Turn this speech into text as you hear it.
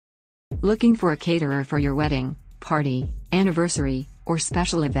Looking for a caterer for your wedding, party, anniversary, or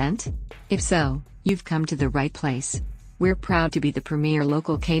special event? If so, you've come to the right place. We're proud to be the premier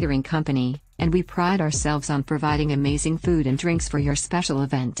local catering company, and we pride ourselves on providing amazing food and drinks for your special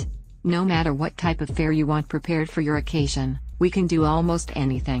event. No matter what type of fare you want prepared for your occasion, we can do almost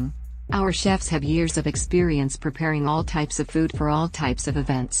anything. Our chefs have years of experience preparing all types of food for all types of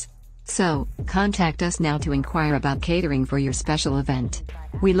events. So, contact us now to inquire about catering for your special event.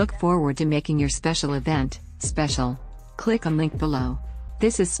 We look forward to making your special event special. Click on link below.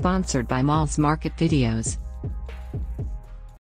 This is sponsored by Malls Market Videos.